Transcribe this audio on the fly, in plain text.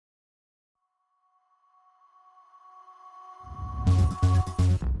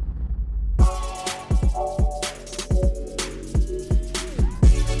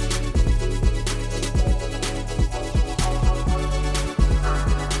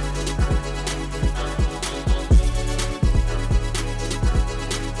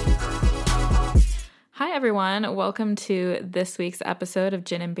everyone. Welcome to this week's episode of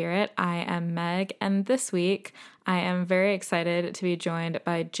Gin and Beer It. I am Meg, and this week I am very excited to be joined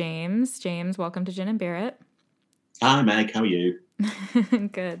by James. James, welcome to Gin and Beer It. Hi, Meg. How are you?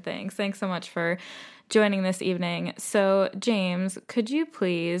 Good, thanks. Thanks so much for joining this evening. So, James, could you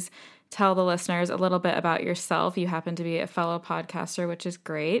please tell the listeners a little bit about yourself? You happen to be a fellow podcaster, which is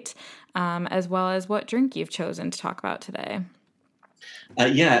great, as well as what drink you've chosen to talk about today.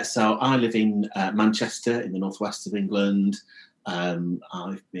 So I live in Manchester in the northwest of England.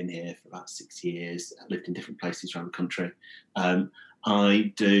 I've been here for about 6 years. I've lived in different places around the country.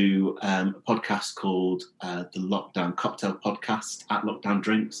 I do a podcast called the Lockdown Cocktail Podcast at Lockdown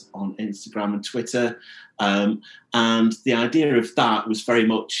Drinks on Instagram and Twitter. And the idea of that was very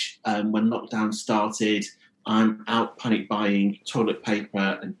much when lockdown started, I'm out panic buying toilet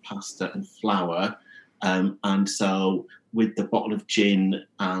paper and pasta and flour. And so with the bottle of gin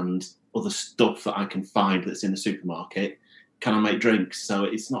and other stuff that I can find that's in the supermarket, can I make drinks? So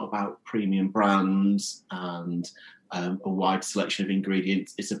it's not about premium brands and a wide selection of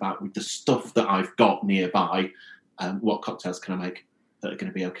ingredients. It's about with the stuff that I've got nearby, what cocktails can I make that are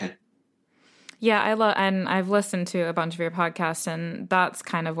going to be okay? Yeah, and I've listened to a bunch of your podcasts, and that's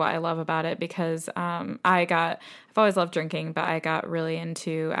kind of what I love about it because I've always loved drinking, but I got really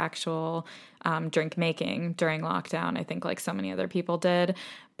into actual drink making during lockdown. I think like so many other people did,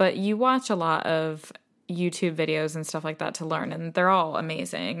 but you watch a lot of YouTube videos and stuff like that to learn, and they're all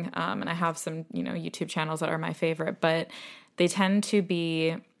amazing. And I have some, YouTube channels that are my favorite, but they tend to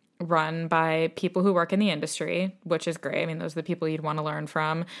be run by people who work in the industry, which is great. I mean, those are the people you'd want to learn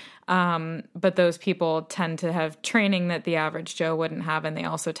from. But those people tend to have training that the average Joe wouldn't have. And they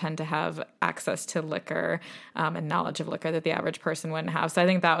also tend to have access to liquor and knowledge of liquor that the average person wouldn't have. So I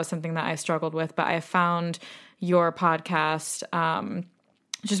think that was something that I struggled with. But I found your podcast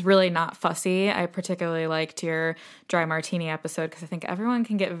just really not fussy. I particularly liked your dry martini episode because I think everyone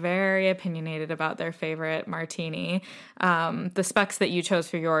can get very opinionated about their favorite martini. The specs that you chose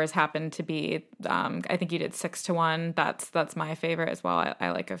for yours happened to be, I think you did 6-1. That's my favorite as well. I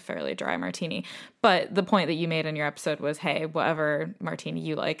like a fairly dry martini. But the point that you made in your episode was, hey, whatever martini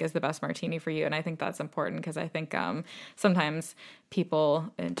you like is the best martini for you. And I think that's important because I think sometimes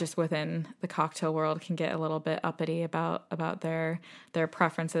people just within the cocktail world can get a little bit uppity about their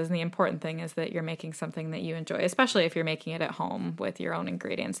preferences. And the important thing is that you're making something that you enjoy, especially if you're making it at home with your own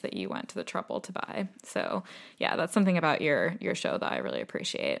ingredients that you went to the trouble to buy. So yeah, that's something about your show that I really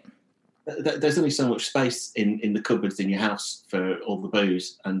appreciate. There's only so much space in the cupboards in your house for all the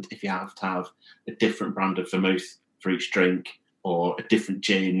booze. And if you have to have a different brand of vermouth for each drink or a different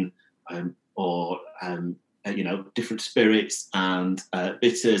gin or different spirits and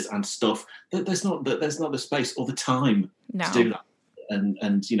bitters and stuff, there's not the space or the time to do that. And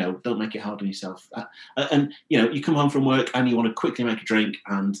don't make it hard on yourself. And you come home from work and you want to quickly make a drink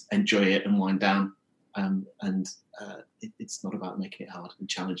and enjoy it and wind down. It's not about making it hard and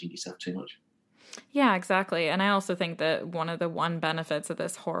challenging yourself too much. Yeah, exactly. And I also think that one of the benefits of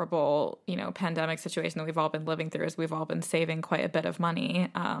this horrible, pandemic situation that we've all been living through is we've all been saving quite a bit of money.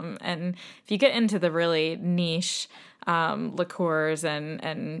 And if you get into the really niche liqueurs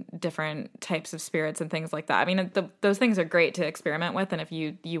and different types of spirits and things like that, I mean, those things are great to experiment with. And if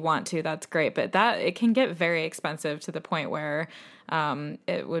you want to, that's great. But it can get very expensive to the point where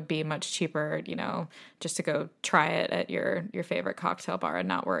it would be much cheaper, just to go try it at your favorite cocktail bar and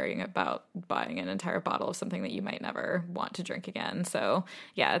not worrying about buying an entire bottle of something that you might never want to drink again. So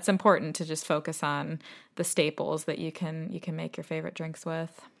yeah, it's important to just focus on the staples that you can make your favorite drinks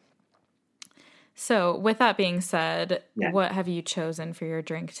with. So with that being said, What have you chosen for your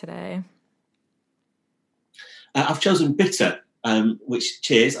drink today? I've chosen bitter, which,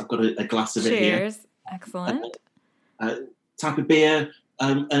 cheers, I've got a glass of it here. Cheers. Excellent. Type of beer,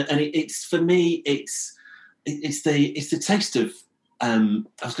 and it's for me. It's the taste of. I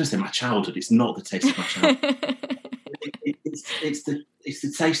was going to say my childhood. It's not the taste of my childhood. it's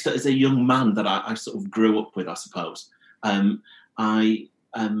the taste that as a young man that I sort of grew up with, I suppose. When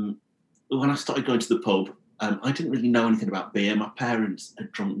I started going to the pub, I didn't really know anything about beer. My parents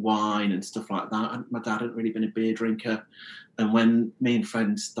had drunk wine and stuff like that. And my dad hadn't really been a beer drinker. And when me and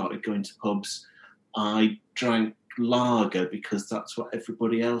friends started going to pubs, I drank lager because that's what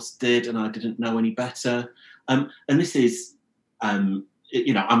everybody else did, and I didn't know any better. And this is, I'm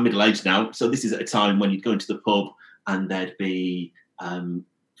middle-aged now, so this is at a time when you'd go into the pub and there'd be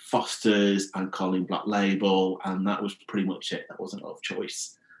Foster's and Colin Black Label, and that was pretty much it. There wasn't a lot of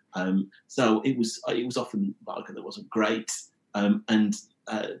choice. So it was often lager that wasn't great. And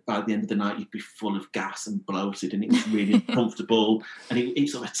by the end of the night, you'd be full of gas and bloated, and it was really uncomfortable, and it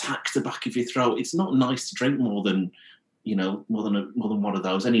sort of attacks the back of your throat. It's not nice to drink more than one of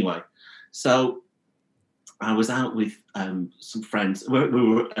those anyway. So I was out with some friends. We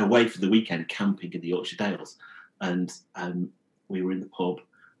were away for the weekend camping in the Yorkshire Dales, and we were in the pub,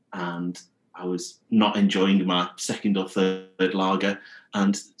 and I was not enjoying my second or third lager,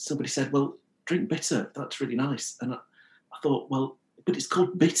 and somebody said, "Well, drink bitter. That's really nice." And I thought, well, but it's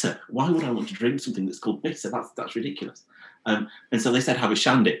called bitter. Why would I want to drink something that's called bitter? That's ridiculous. And so they said, have a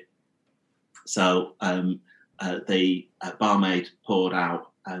shandy. So the barmaid poured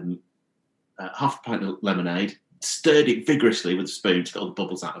out half a pint of lemonade, stirred it vigorously with a spoon to get all the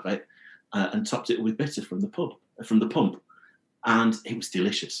bubbles out of it, and topped it with bitter from the pump. And it was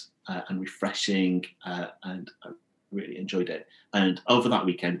delicious and refreshing, and I really enjoyed it. And over that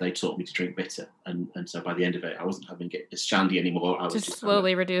weekend, they taught me to drink bitter. And so by the end of it, I wasn't having it as shandy anymore. I was just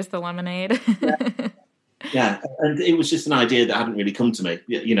slowly reduce the lemonade. Yeah, and it was just an idea that hadn't really come to me.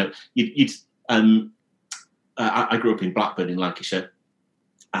 I grew up in Blackburn in Lancashire,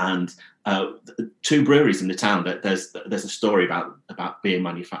 and 2 breweries in the town. There's a story about beer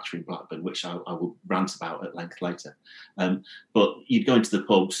manufacturing in Blackburn, which I will rant about at length later. But you'd go into the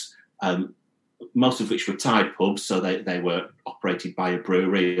pubs, most of which were tied pubs, so they were operated by a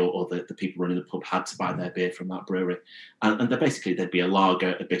brewery, or the people running the pub had to buy their beer from that brewery. And there'd be a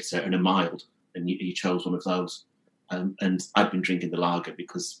lager, a bitter, and a mild, and you chose one of those. And I'd been drinking the lager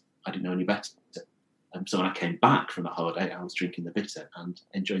because I didn't know any better. So when I came back from that holiday, I was drinking the bitter and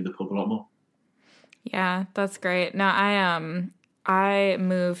enjoying the pub a lot more. Yeah, that's great. Now, I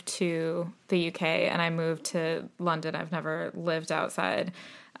moved to the UK and I moved to London. I've never lived outside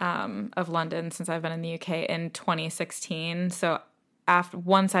of London since I've been in the UK in 2016. So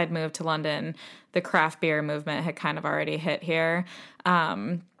once I'd moved to London, the craft beer movement had kind of already hit here.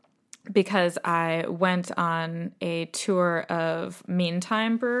 Because I went on a tour of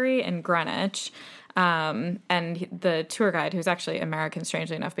Meantime Brewery in Greenwich. And the tour guide, who's actually American,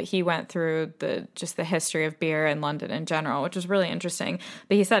 strangely enough, but he went through the history of beer in London in general, which was really interesting.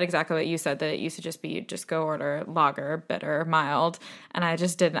 But he said exactly what you said, that it used to just be, you'd just go order lager, bitter, mild. And I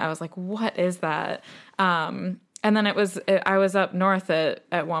just didn't. I was like, what is that? And then I was up north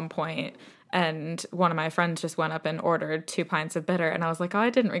at one point, and one of my friends just went up and ordered 2 pints of bitter. And I was like, oh, I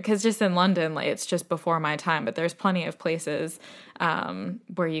didn't, because just in London, like, it's just before my time, but there's plenty of places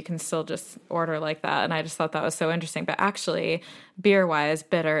where you can still just order like that. And I just thought that was so interesting. But actually, beer-wise,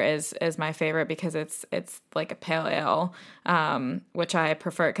 bitter is my favorite because it's like a pale ale, which I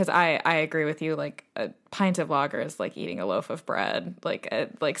prefer, because I agree with you, like a pint of lager is like eating a loaf of bread.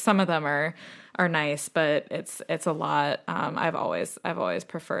 Like some of them are nice, but it's a lot. I've always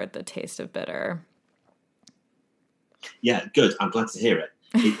preferred the taste of bitter. Yeah, good. I'm glad to hear it.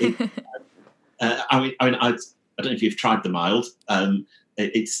 I don't know if you've tried the mild.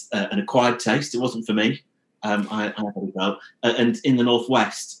 It's an acquired taste. It wasn't for me. I had a go. And in the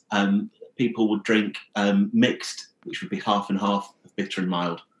northwest, people would drink mixed, which would be half and half of bitter and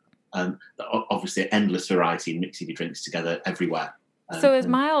mild. Obviously, an endless variety in mixing your drinks together everywhere. So is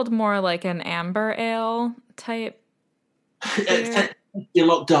mild more like an amber ale type beer? A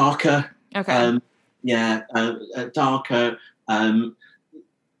lot darker. Okay. Darker.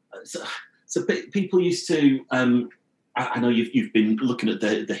 So people used to. I know you've been looking at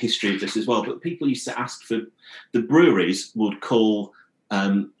the history of this as well, but people used to ask for, the breweries would call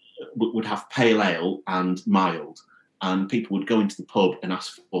would have pale ale and mild, and people would go into the pub and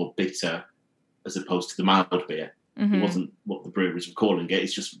ask for bitter as opposed to the mild beer. Mm-hmm. It wasn't what the breweries were calling it.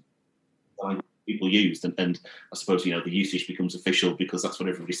 It's just people used, and I suppose the usage becomes official because that's what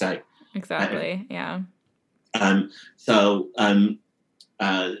everybody say. Exactly. Yeah. So they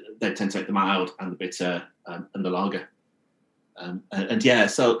tend to take the mild and the bitter and the lager.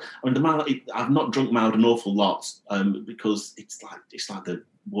 So the mild, I've not drunk mild an awful lot because it's like the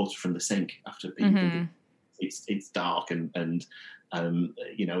water from the sink after people. Mm-hmm. It's dark and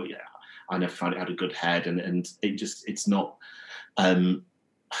I never found it had a good head, and it's not. I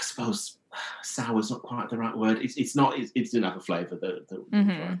suppose sour's not quite the right word. It didn't have a flavour that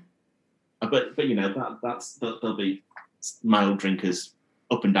mm-hmm. But there'll be mild drinkers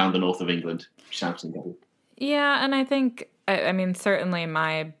up and down the north of England shouting at you. Yeah, and I think, I mean, certainly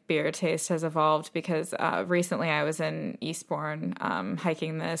my beer taste has evolved because recently I was in Eastbourne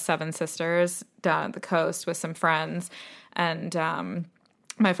hiking the Seven Sisters down the coast with some friends, and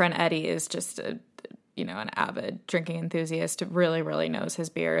my friend Eddie is just an avid drinking enthusiast, really, really knows his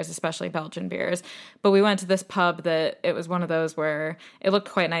beers, especially Belgian beers. But we went to this pub that it was one of those where it looked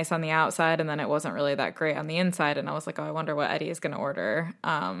quite nice on the outside and then it wasn't really that great on the inside. And I was like, oh, I wonder what Eddie is going to order,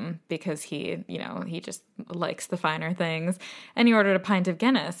 because he just likes the finer things. And he ordered a pint of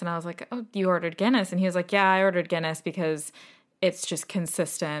Guinness. And I was like, oh, you ordered Guinness? And he was like, yeah, I ordered Guinness because it's just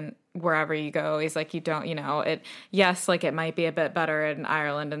consistent wherever you go. He's like, you don't, yes, like it might be a bit better in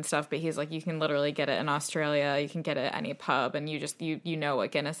Ireland and stuff, but he's like, you can literally get it in Australia. You can get it at any pub, and you know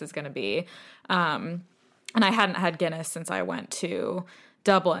what Guinness is going to be. And I hadn't had Guinness since I went to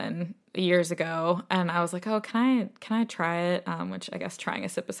Dublin years ago, and I was like, oh, can I try it? Which I guess trying a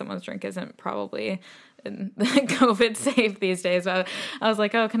sip of someone's drink isn't probably COVID safe these days. But I was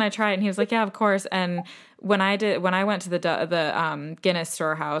like, oh, can I try it? And he was like, yeah, of course. And when I went to the Guinness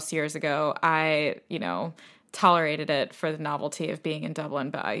storehouse years ago, I tolerated it for the novelty of being in Dublin,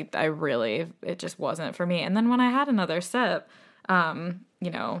 but I really, it just wasn't for me. And then when I had another sip,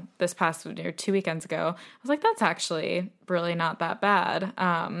 this past 2 weekends ago, I was like, that's actually really not that bad.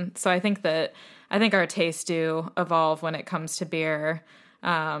 So I think our tastes do evolve when it comes to beer.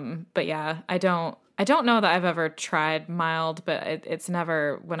 But yeah, I don't know that I've ever tried mild, but it's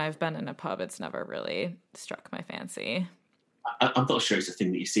never, when I've been in a pub, it's never really struck my fancy. I'm not sure it's a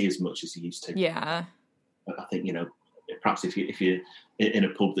thing that you see as much as you used to. Yeah. I think, perhaps if you're in a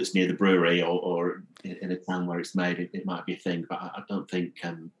pub that's near the brewery or in a town where it's made, it might be a thing, but I don't think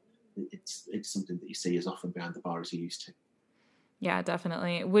it's something that you see as often behind the bar as you used to. Yeah,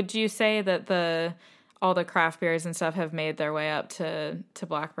 definitely. Would you say that all the craft beers and stuff have made their way up to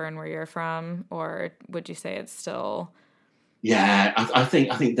Blackburn where you're from, or would you say it's still? Yeah, I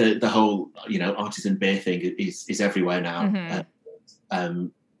think the whole artisan beer thing is everywhere now. Mm-hmm.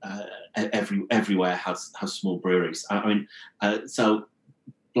 Everywhere has small breweries. So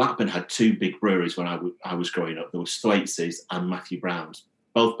Blackburn had two big breweries when I was growing up. There was Thwaites' and Matthew Brown's,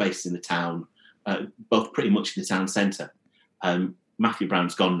 both based in the town, both pretty much in the town centre. Matthew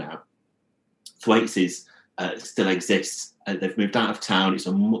Brown's gone now. Thwaites' still exists. They've moved out of town. It's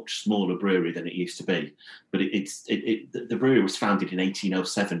a much smaller brewery than it used to be. But the brewery was founded in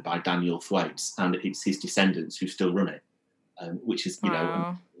 1807 by Daniel Thwaites, and it's his descendants who still run it, which is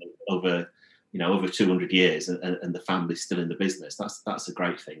Wow. over 200 years, and the family's still in the business. That's a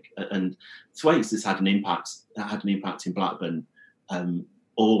great thing. And Thwaites has had an impact in Blackburn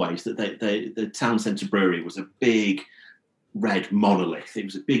always. That the town centre brewery was a big red monolith. It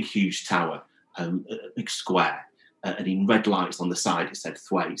was a big, huge tower, a big square, and in red lights on the side it said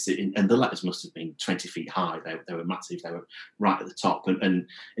Thwaites, and the letters must have been 20 feet high. They were massive. They were right at the top, and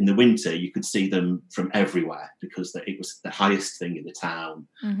in the winter you could see them from everywhere because it was the highest thing in the town.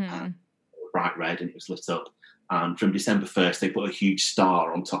 Mm-hmm. Bright red, and it was lit up. And from December 1st, they put a huge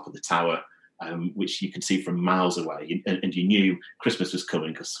star on top of the tower, which you could see from miles away, and you knew Christmas was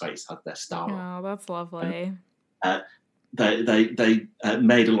coming because Thwaites had their star on. Oh, that's lovely. They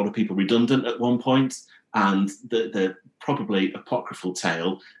made a lot of people redundant at one point, and the probably apocryphal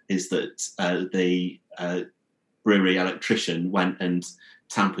tale is that the brewery electrician went and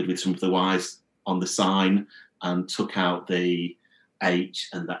tampered with some of the wires on the sign and took out the H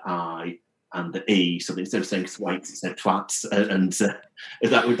and the I and the E, so instead of saying Thwaites, it said Twats, and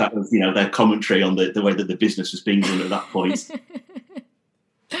that was their commentary on the way that the business was being done at that point.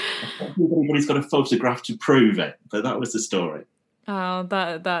 I don't think anybody's got a photograph to prove it, but that was the story. Oh,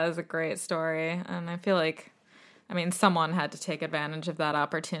 that is a great story, and I feel like, someone had to take advantage of that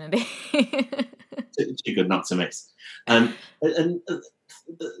opportunity. Too good not to miss. And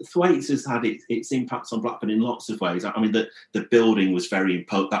Thwaites has had its impacts on Blackburn in lots of ways. The building was very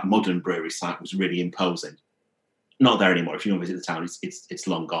that modern brewery site was really imposing. Not there anymore. If you want to visit the town, it's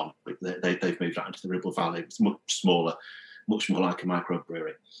long gone. They've moved out into the Ribble Valley. It's much smaller, much more like a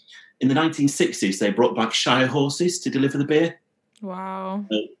microbrewery. In the 1960s, they brought back Shire horses to deliver the beer. Wow.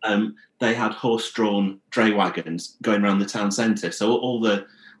 They had horse-drawn dray wagons going around the town centre. So all the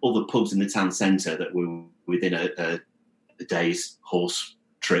pubs in the town centre that were within a day's horse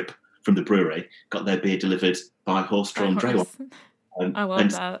trip from the brewery got their beer delivered by horse-drawn dray wagons. I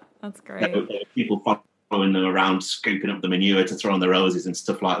love that. That's great. There were people following them around, scooping up the manure to throw on their hoses and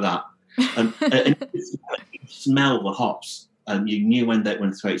stuff like that. And you smell the hops. You knew when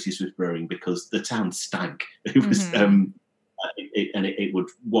Thwaites was brewing because the town stank. It was, it would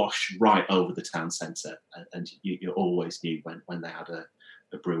wash right over the town centre, and you always knew when they had a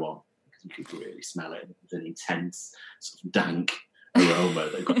brew on because you could really smell it. It was an intense, sort of dank aroma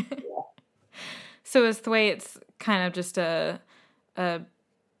that got. So is Thwaites kind of just a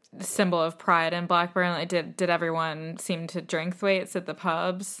symbol of pride in Blackburn? Like, did everyone seem to drink Thwaites at the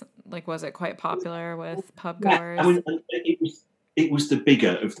pubs? Like, was it quite popular with pub goers? I mean, it was the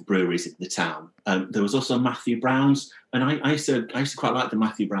bigger of the breweries in the town. There was also Matthew Brown's, and I used to quite like the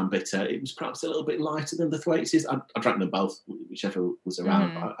Matthew Brown bitter. It was perhaps a little bit lighter than the Thwaites. I drank them both, whichever was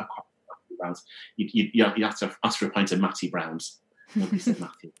around. But I quite like Matthew Brown's. You have to ask for a pint of Matty Brown's. Nobody said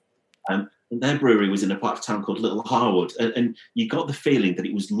Matthew. And their brewery was in a part of town called Little Harwood, and you got the feeling that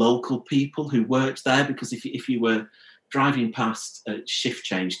it was local people who worked there, because if you were driving past at shift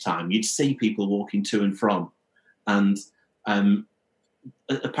change time, you'd see people walking to and from. And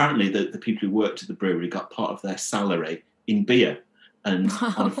apparently the people who worked at the brewery got part of their salary in beer. And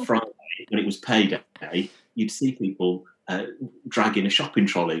on a Friday, when it was payday, you'd see people dragging a shopping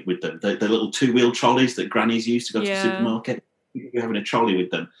trolley with them, the little two-wheel trolleys that grannies used to go to the supermarket. You're having a trolley with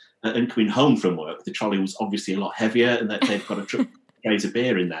them. And coming home from work, the trolley was obviously a lot heavier, and they've got a trays of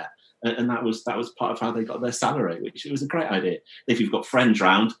beer in there. And that was part of how they got their salary, which it was a great idea. If you've got friends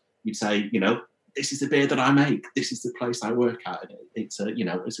round, you'd say, this is the beer that I make. This is the place I work at. And it's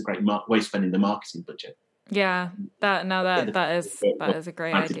a great way of spending the marketing budget. Yeah, that is a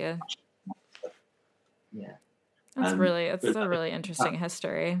great idea. Yeah, it's a really interesting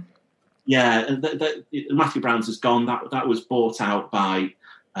history. Yeah, and Matthew Brown's has gone. That was bought out by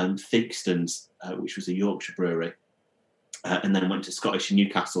Theakston's, which was a Yorkshire brewery, and then went to Scottish and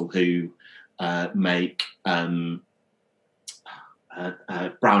Newcastle, who make brown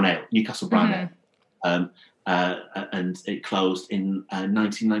ale, Newcastle brown ale, and it closed in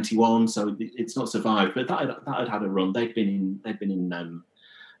 1991. So it's not survived, but that had a run. They'd been in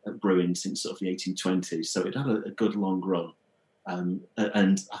brewing since sort of the 1820s, so it had a good long run,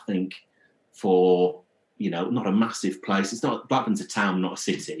 and I think for not a massive place. It's not Blackburn's a town, not a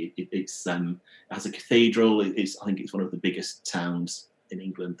city. It has a cathedral. I think it's one of the biggest towns in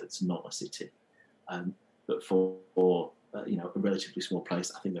England that's not a city. But for a relatively small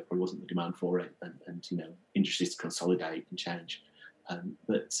place, I think there probably wasn't the demand for it, and industries to consolidate and change.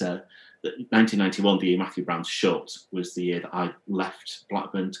 But 1991, the year Matthew Brown's shut, was the year that I left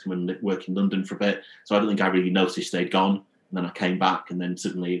Blackburn to come and work in London for a bit. So I don't think I really noticed they'd gone. And then I came back, and then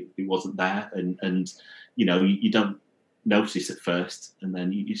suddenly it wasn't there, and you don't notice at first, and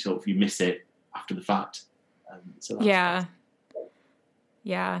then you miss it after the fact. Yeah.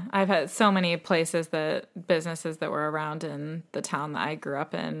 I've had so many businesses that were around in the town that I grew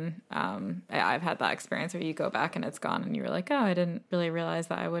up in. I've had that experience where you go back and it's gone, and you were like, oh, I didn't really realize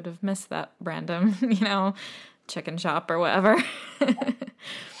that I would have missed that random, chicken shop or whatever.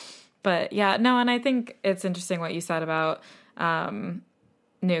 But yeah, no, and I think it's interesting what you said about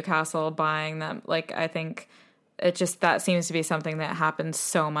Newcastle buying them. Like, I think that seems to be something that happens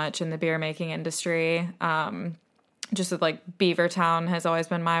so much in the beer making industry. Just with like Beavertown has always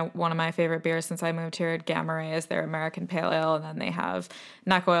been one of my favorite beers since I moved here. Gamma Ray is their American Pale Ale, and then they have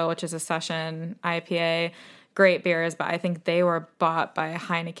Neck Oil, which is a session IPA. Great beers, but I think they were bought by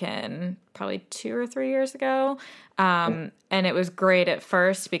Heineken probably 2 or 3 years ago. And it was great at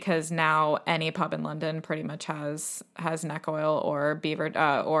first because now any pub in London pretty much has Neck Oil or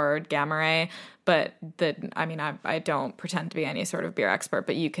or Gamma Ray. But I don't pretend to be any sort of beer expert,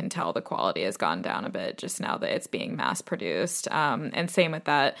 but you can tell the quality has gone down a bit just now that it's being mass produced. And same with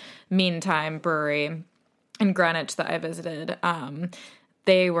that Meantime brewery in Greenwich that I visited.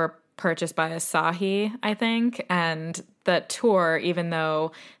 They were purchased by Asahi, I think, and the tour, even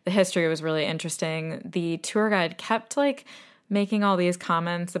though the history was really interesting, the tour guide kept like making all these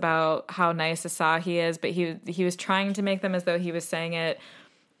comments about how nice Asahi is, but he was trying to make them as though he was saying it,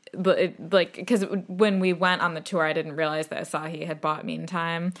 but because when we went on the tour, I didn't realize that Asahi had bought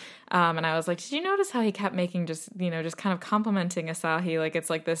Meantime, and I was like, did you notice how he kept making just kind of complimenting Asahi, like it's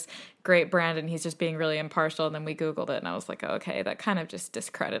like this great brand, and he's just being really impartial. And then we Googled it, and I was like, oh, okay, that kind of just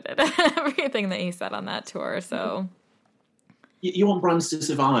discredited everything that he said on that tour. So you want brands to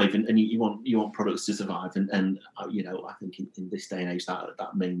survive, and you want products to survive, and I think in this day and age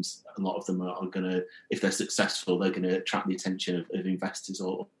that means a lot of them are going to, if they're successful, they're going to attract the attention of investors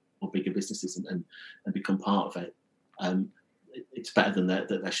or bigger businesses and become part of it. It's better than that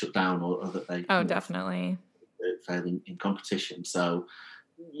they're shut down or that they definitely fail in competition. So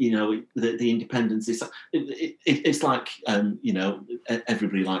the independence is it's like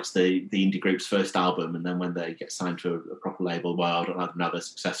everybody likes the indie group's first album, and then when they get signed to a proper label, well, I don't like them now, they're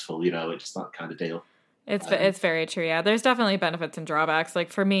successful. It's that kind of deal. It's very true. Yeah, there's definitely benefits and drawbacks.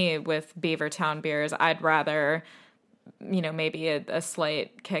 Like for me with Beavertown beers, I'd rather maybe a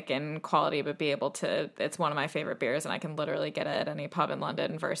slight kick in quality, but be able to, it's one of my favorite beers and I can literally get it at any pub in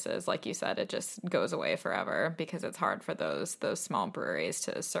London, versus, like you said, it just goes away forever because it's hard for those small breweries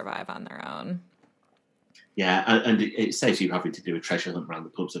to survive on their own. Yeah, and it saves you having to do a treasure hunt around the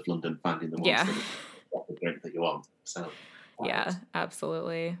pubs of London, finding the ones that are the drink that you want. So yeah,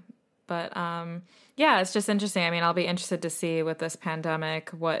 absolutely. But it's just interesting. I mean, I'll be interested to see with this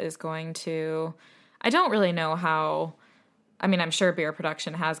pandemic what is going to. I don't really know how. I mean, I'm sure beer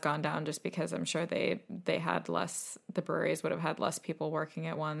production has gone down just because I'm sure they had less. The breweries would have had less people working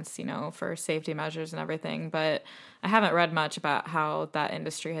at once, for safety measures and everything. But I haven't read much about how that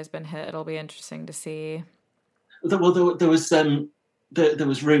industry has been hit. It'll be interesting to see. Well, there was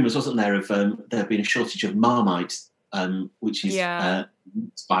rumours, wasn't there, of there being a shortage of Marmite, which is a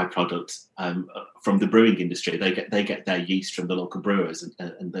byproduct from the brewing industry. They get their yeast from the local brewers,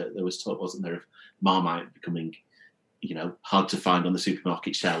 and there was talk, wasn't there, of Marmite becoming, hard to find on the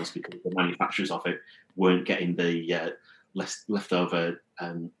supermarket shelves because the manufacturers of it weren't getting the leftover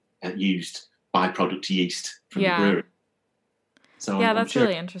used byproduct yeast from the brewery. So that's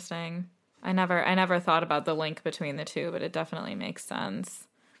really interesting. I never thought about the link between the two, but it definitely makes sense.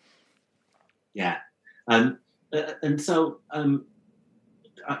 Yeah, and so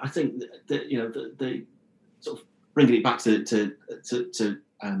I think that the sort of bringing it back to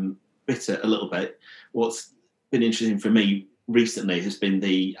bitter a little bit. What's been interesting for me recently has been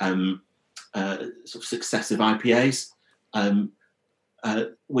the sort of successive IPAs,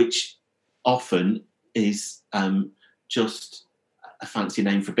 which often is just a fancy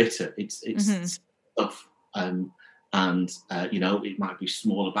name for bitter. It's stuff, and it might be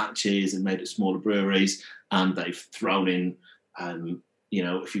smaller batches and made at smaller breweries, and they've thrown in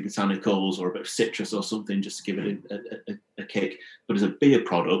a few botanicals or a bit of citrus or something just to give it a kick. But as a beer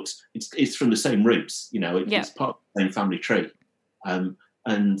product, it's from the same roots. It's part of the same family tree, and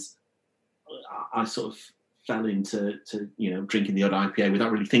I sort of fell into drinking the odd IPA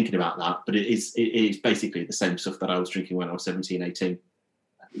without really thinking about that. But it is basically the same stuff that I was drinking when I was 17, 18,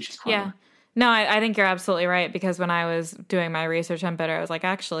 which is quite nice. No, I think you're absolutely right, because when I was doing my research on bitter, I was like,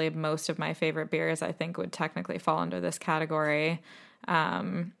 actually, most of my favorite beers, I think, would technically fall under this category. I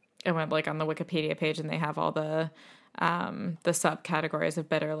went on the Wikipedia page and they have all the subcategories of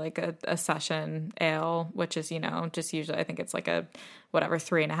bitter, like a session ale, which is, just usually, I think it's like a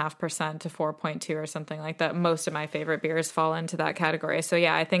 3.5% to 4.2 or something like that. Most of my favorite beers fall into that category. So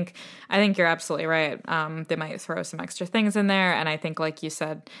yeah, I think you're absolutely right. They might throw some extra things in there. And I think, like you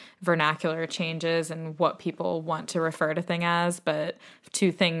said, vernacular changes and what people want to refer to things as, but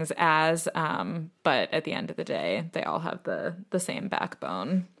at the end of the day, they all have the same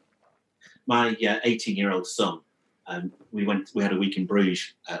backbone. My 18-year-old son, we had a week in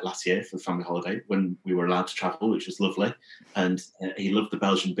Bruges last year for the family holiday when we were allowed to travel, which was lovely. And he loved the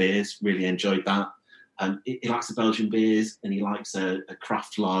Belgian beers, really enjoyed that. He likes the Belgian beers and he likes a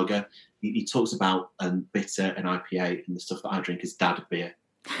craft lager. He talks about bitter and IPA, and the stuff that I drink is dad beer.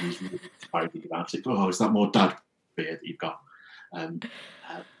 And he's really excited about it. Oh, is that more dad beer that you've got?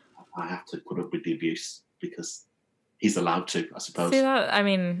 I have to put up with the abuse because he's allowed to, I suppose. See that? I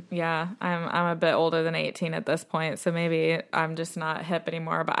mean, yeah, I'm a bit older than 18 at this point, so maybe I'm just not hip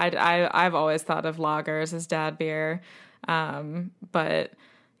anymore. But I've always thought of lagers as dad beer. But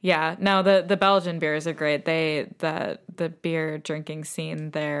yeah, no, the Belgian beers are great. The beer drinking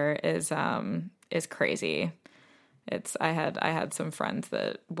scene there is crazy. I had some friends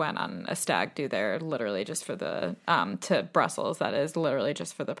that went on a stag do there literally just for to Brussels, that is literally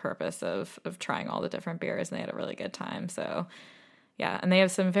just for the purpose of trying all the different beers, and they had a really good time. So yeah, and they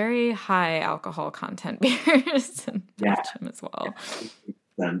have some very high alcohol content beers in Belgium as well.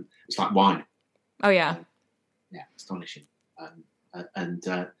 It's like wine. Oh yeah. Astonishing. And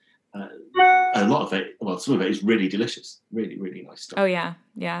a lot of it, some of it is really delicious, really, really nice stuff. Oh yeah.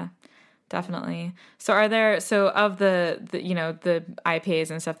 Definitely. So of the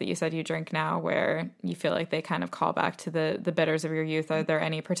IPAs and stuff that you said you drink now, where you feel like they kind of call back to the bitters of your youth, are there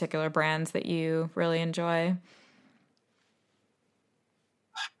any particular brands that you really enjoy?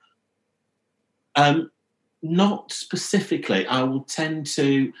 Not specifically. I will tend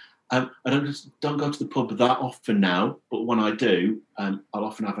to. I don't go to the pub that often now, but when I do, I'll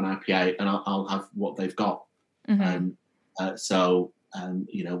often have an IPA and I'll have what they've got. Mm-hmm.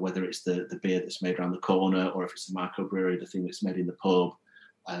 Whether it's the beer that's made around the corner, or if it's a microbrewery, the thing that's made in the pub,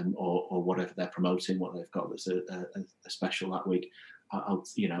 or whatever they're promoting, what they've got that's a special that week, I'll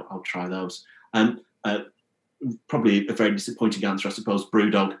try those. Probably a very disappointing answer, I suppose.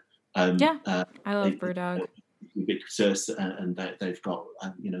 BrewDog. I love BrewDog. Ubiquitous, and they've got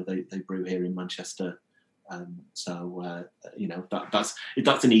they brew here in Manchester That's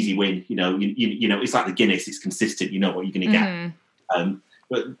an easy win. It's like the Guinness. It's consistent. You know what you're going to get.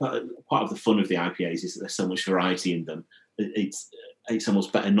 But part of the fun of the IPAs is that there's so much variety in them. It's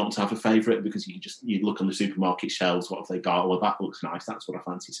almost better not to have a favourite, because you look on the supermarket shelves. What have they got? Well, that looks nice. That's what I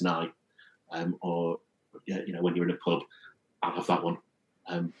fancy tonight. Or when you're in a pub, I'll have that one.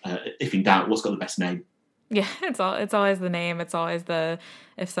 If in doubt, what's got the best name? Yeah, it's always the name. It's always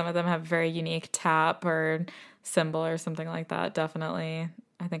if some of them have very unique tap or symbol or something like that. Definitely.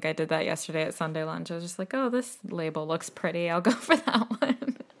 I think I did that yesterday at Sunday lunch. I was just like, oh, this label looks pretty. I'll go for that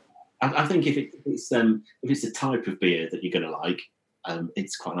one. I think if it's the type of beer that you're going to like,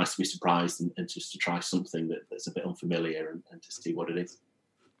 it's quite nice to be surprised and just to try something that's a bit unfamiliar and to see what it is.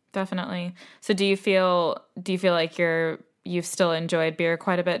 Definitely. So do you feel like you've still enjoyed beer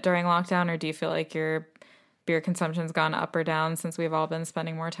quite a bit during lockdown, or do you feel like your beer consumption's gone up or down since we've all been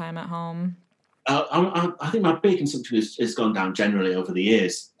spending more time at home? I think my beer consumption has gone down generally over the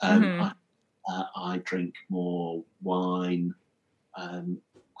years. I drink more wine. I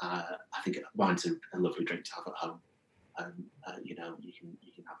think wine's a lovely drink to have at home. You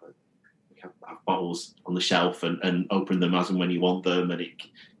can have bottles on the shelf and open them as and when you want them, and it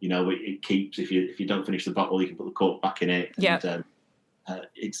keeps. If you don't finish the bottle, you can put the cork back in it. Yeah.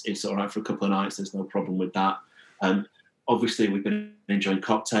 It's all right for a couple of nights. There's no problem with that. Obviously, we've been enjoying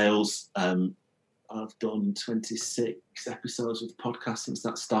cocktails. I've done 26 episodes of the podcast since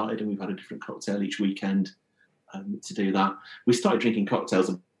that started, and we've had a different cocktail each weekend to do that. We started drinking cocktails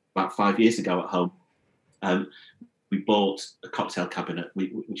about 5 years ago at home. We bought a cocktail cabinet,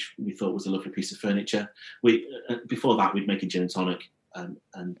 which we thought was a lovely piece of furniture. Before that, we'd make a gin and tonic, and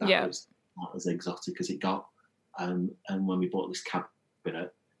that was not as exotic as it got. And when we bought this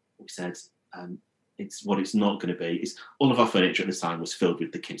cabinet, we said, it's what it's not going to be. Is all of our furniture at the time was filled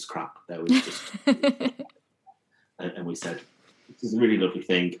with the kids' crap. There was just, and we said, this is a really lovely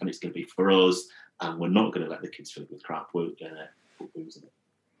thing, and it's going to be for us. And we're not going to let the kids fill it with crap. We're going to put booze in it.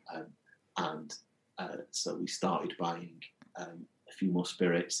 So we started buying a few more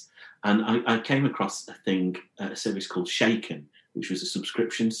spirits, and I came across a service called Shaken, which was a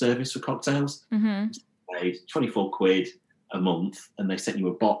subscription service for cocktails. Mm-hmm. Paid £24 a month, and they sent you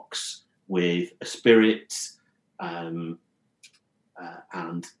a box with a spirit and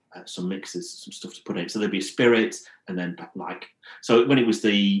some mixes, some stuff to put in. So there'd be a spirit, and then so when it was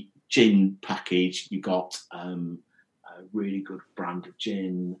the gin package, you got a really good brand of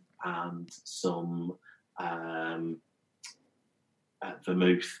gin and some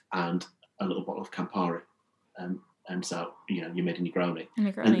vermouth and a little bottle of Campari. And so, you made a Negroni.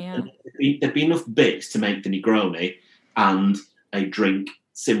 And there'd be enough bits to make the Negroni and a drink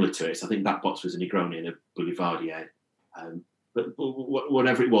similar to it. So I think that box was a Negroni and a Boulevardier. But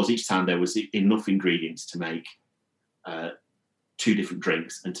whatever it was, each time there was enough ingredients to make 2 different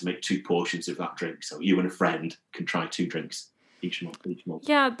drinks and to make 2 portions of that drink. So you and a friend can try 2 drinks each month.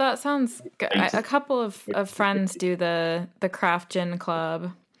 Yeah, that sounds good. A couple of friends do the craft gin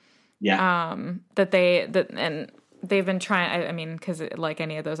club. Yeah. And they've been trying, I mean, because like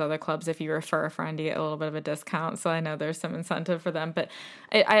any of those other clubs, if you refer a friend, you get a little bit of a discount. So I know there's some incentive for them, but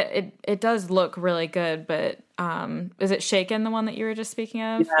it does look really good. But is it Shaken, the one that you were just speaking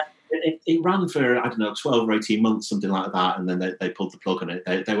of? Yeah, it ran for, I don't know, 12 or 18 months, something like that. And then they pulled the plug on it.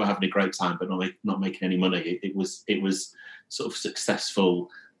 They were having a great time, but not making any money. It was sort of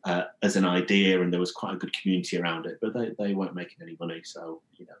successful as an idea, and there was quite a good community around it, but they weren't making any money. So,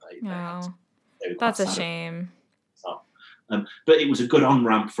 that's a shame. So, but it was a good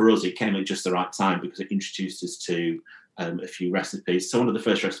on-ramp for us. It came at just the right time because it introduced us to a few recipes. So one of the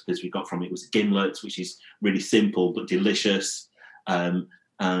first recipes we got from it was gimlets, which is really simple but delicious. And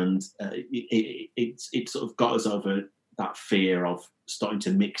it sort of got us over that fear of starting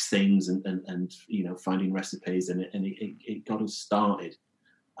to mix things and finding recipes, and it got us started.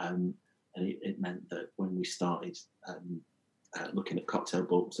 And it meant that when we started looking at cocktail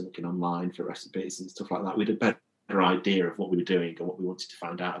books and looking online for recipes and stuff like that, we had a better idea of what we were doing and what we wanted to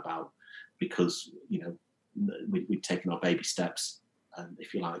find out about, because we'd taken our baby steps,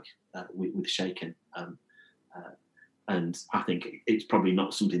 if you like, with Shaken. And I think it's probably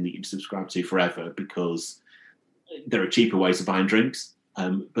not something that you'd subscribe to forever, because there are cheaper ways of buying drinks.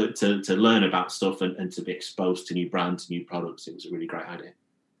 But to learn about stuff and to be exposed to new brands, new products, it was a really great idea.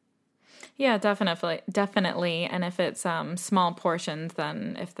 Yeah, definitely. And if it's small portions,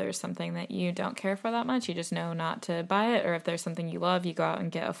 then if there's something that you don't care for that much, you just know not to buy it. Or if there's something you love, you go out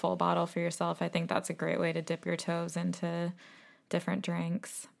and get a full bottle for yourself. I think that's a great way to dip your toes into different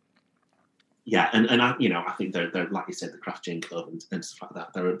drinks. yeah, and I, I think they're like you said, the Craft Gin Club and stuff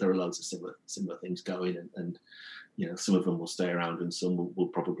like that. There are loads of similar things going, and some of them will stay around, and some will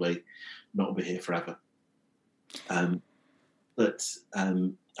probably not be here forever. But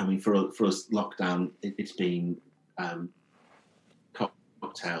I mean, for us, lockdown, it's been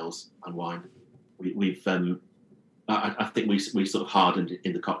cocktails and wine. We've I think we sort of hardened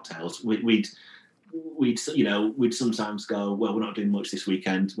in the cocktails. We'd sometimes go, well, we're not doing much this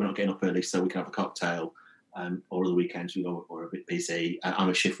weekend. We're not getting up early, so we can have a cocktail. Or the weekends we're a bit busy. I'm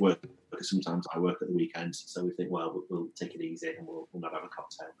a shift worker, because sometimes I work at the weekends, so we think, well, we'll take it easy and we'll not have a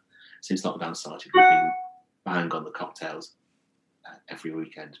cocktail. Since lockdown started, we've been bang on the cocktails every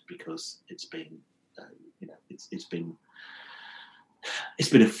weekend, because it's been, it's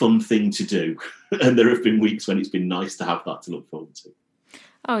been a fun thing to do, and there have been weeks when it's been nice to have that to look forward to.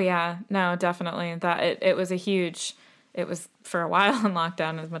 Oh yeah, no, definitely. That it was it was for a while in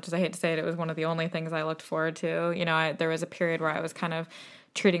lockdown, as much as I hate to say it was one of the only things I looked forward to. There was a period where I was kind of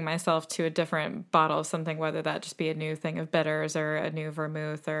treating myself to a different bottle of something, whether that just be a new thing of bitters or a new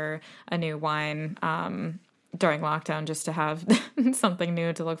vermouth or a new wine, during lockdown, just to have something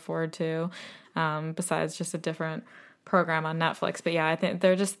new to look forward to, besides just a different program on Netflix. But yeah, I think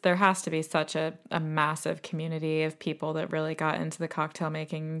there has to be such a massive community of people that really got into the cocktail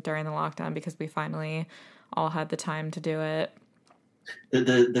making during the lockdown, because we finally all had the time to do it.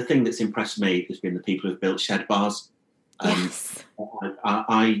 The thing that's impressed me has been the people who've built shed bars. Yes.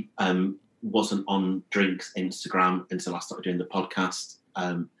 I wasn't on Drinks Instagram until I started doing the podcast,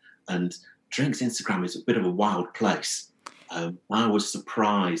 and Drinks Instagram is a bit of a wild place. I was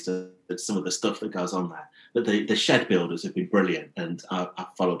surprised at some of the stuff that goes on there. But the shed builders have been brilliant, and I've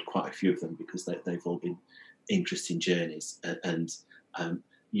followed quite a few of them, because they've all been interesting journeys. And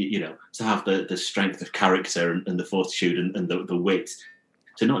to have the strength of character and the fortitude and the wit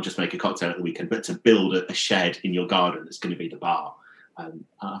to not just make a cocktail at the weekend, but to build a shed in your garden that's going to be the bar. I've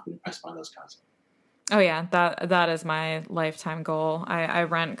been impressed by those guys. Oh yeah, that is my lifetime goal. I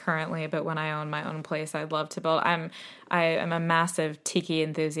rent currently, but when I own my own place, I'd love to build. I am a massive tiki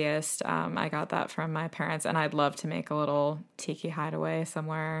enthusiast. I got that from my parents, and I'd love to make a little tiki hideaway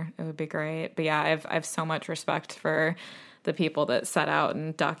somewhere. It would be great. But yeah, I've so much respect for the people that set out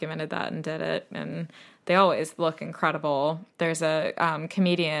and documented that and did it, and they always look incredible. There's a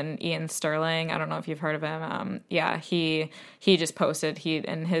comedian, Ian Sterling. I don't know if you've heard of him. He just posted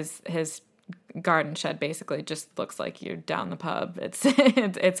his garden shed basically just looks like you're down the pub.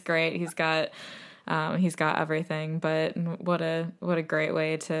 It's great. He's got everything, but what a great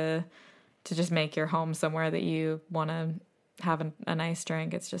way to just make your home somewhere that you want to have a nice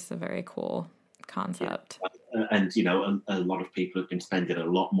drink. It's just a very cool concept. Yeah. And a lot of people have been spending a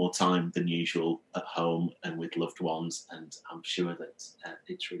lot more time than usual at home and with loved ones, and I'm sure that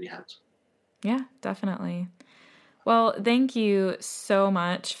it's really helped. Yeah, definitely. Well, thank you so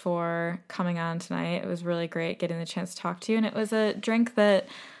much for coming on tonight. It was really great getting the chance to talk to you. And it was a drink that,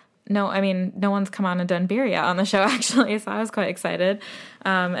 no one's come on and done beer yet on the show, actually. So I was quite excited.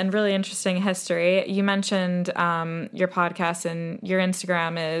 And really interesting history. You mentioned your podcast, and your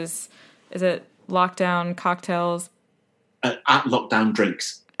Instagram is it Lockdown Cocktails? At Lockdown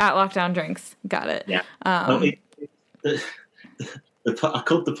Drinks. At Lockdown Drinks. Got it. Yeah. I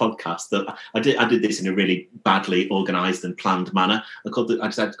called the podcast that I did this in a really badly organised and planned manner. I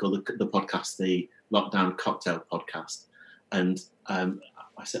decided to call the podcast the Lockdown Cocktail Podcast, and I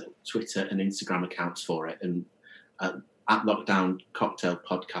set up Twitter and Instagram accounts for it. And at Lockdown Cocktail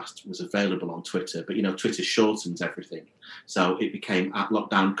Podcast was available on Twitter, but Twitter shortens everything, so it became at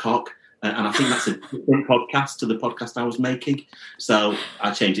Lockdown Cock. And I think that's a different podcast to the podcast I was making, so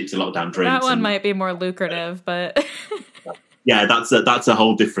I changed it to Lockdown Drinks. That one might be more lucrative, but. Yeah, that's a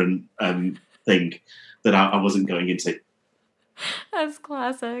whole different thing that I wasn't going into. That's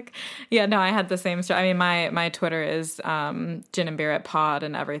classic. Yeah, no, I had the same story. I mean, my Twitter is Gin and Beer at Pod,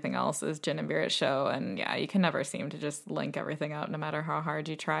 and everything else is Gin and Beer at Show. And yeah, you can never seem to just link everything out, no matter how hard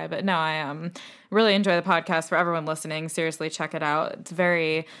you try. But no, I really enjoy the podcast. For everyone listening, seriously, check it out. It's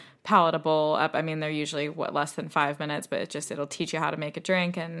very palatable. I mean, they're usually less than 5 minutes, but it'll teach you how to make a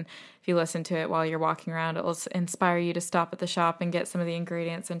drink, and if you listen to it while you're walking around, it will inspire you to stop at the shop and get some of the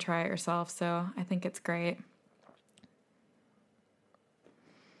ingredients and try it yourself. So I think it's great.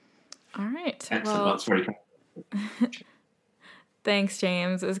 All right. Excellent. Well, that's very cool. Thanks,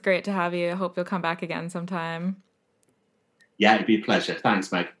 James. It was great to have you. I hope you'll come back again sometime. Yeah, it'd be a pleasure.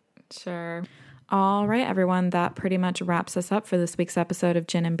 Thanks, Meg. Sure. All right, everyone, that pretty much wraps us up for this week's episode of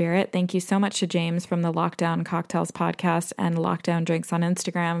Gin and Beer It. Thank you so much to James from the Lockdown Cocktails podcast and Lockdown Drinks on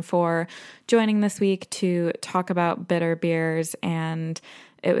Instagram for joining this week to talk about bitter beers and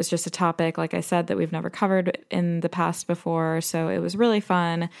It was just a topic, like I said, that we've never covered in the past before. So it was really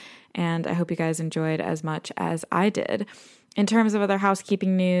fun. And I hope you guys enjoyed as much as I did. In terms of other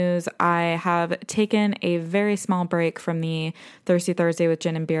housekeeping news, I have taken a very small break from the Thirsty Thursday with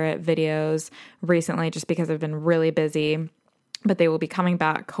Gin and Beer videos recently just because I've been really busy, but they will be coming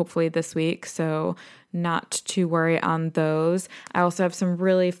back hopefully this week, so not to worry on those. I also have some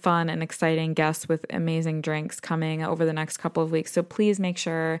really fun and exciting guests with amazing drinks coming over the next couple of weeks, so please make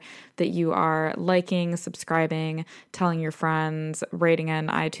sure that you are liking, subscribing, telling your friends, rating in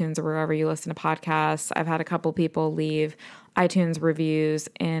iTunes or wherever you listen to podcasts. I've had a couple people leave iTunes reviews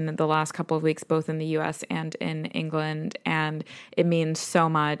in the last couple of weeks, both in the US and in England, and it means so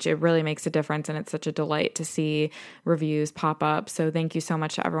much. It really makes a difference, and it's such a delight to see reviews pop up. So thank you so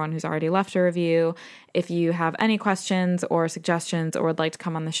much to everyone who's already left a review. If you have any questions or suggestions or would like to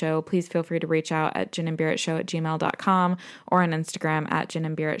come on the show, please feel free to reach out at ginandbeeritshow@gmail.com or on Instagram at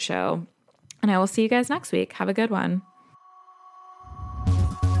ginandbeeritshow. And I will see you guys next week. Have a good one.